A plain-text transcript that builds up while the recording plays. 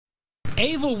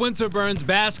Ava Winterburn's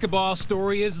basketball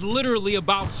story is literally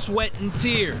about sweat and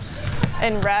tears.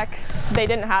 In rec, they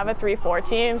didn't have a 3-4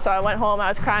 team, so I went home, I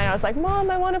was crying, I was like,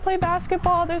 Mom, I want to play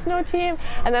basketball, there's no team.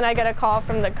 And then I get a call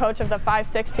from the coach of the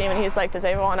 5-6 team, and he's like, does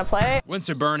Ava want to play?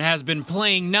 Winterburn has been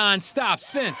playing non-stop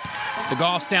since. The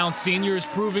Goffstown senior is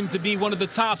proving to be one of the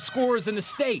top scorers in the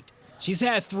state. She's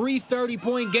had 3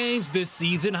 30-point games this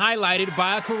season, highlighted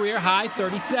by a career-high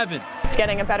 37.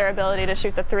 Getting a better ability to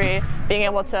shoot the 3, being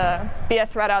able to be a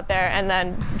threat out there, and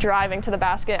then driving to the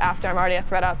basket after I'm already a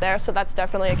threat out there, so that's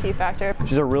definitely a key factor.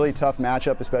 She's a really tough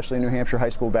matchup, especially in New Hampshire high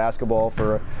school basketball,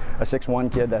 for a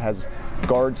 6'1" kid that has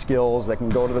guard skills, that can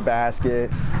go to the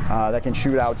basket, that can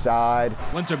shoot outside.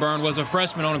 Winterburn was a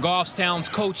freshman on Goffstown's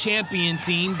co-champion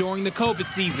team during the COVID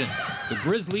season. The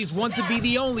Grizzlies want to be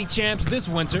the only champs this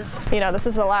winter. You know, this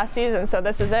is the last season, so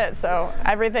this is it. So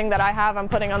everything that I have, I'm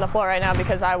putting on the floor right now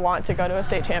because I want to go to a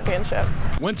state championship.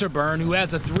 Winterburn, who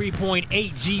has a 3.8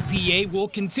 GPA, will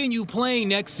continue playing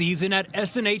next season at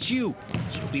SNHU.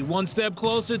 She'll be one step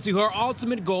closer to her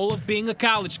ultimate goal of being a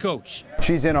college coach.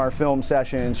 She's in our film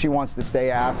sessions. She wants to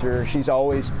stay after. She's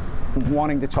always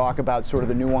wanting to talk about sort of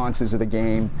the nuances of the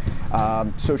game.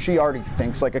 So she already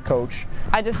thinks like a coach.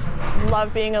 I just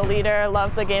love being a leader,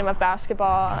 love the game of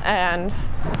basketball, and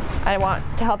I want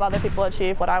to help other people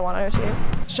achieve what I want to achieve.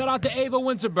 Shout out to Ava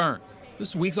Winterburn,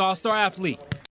 this week's All-Star athlete.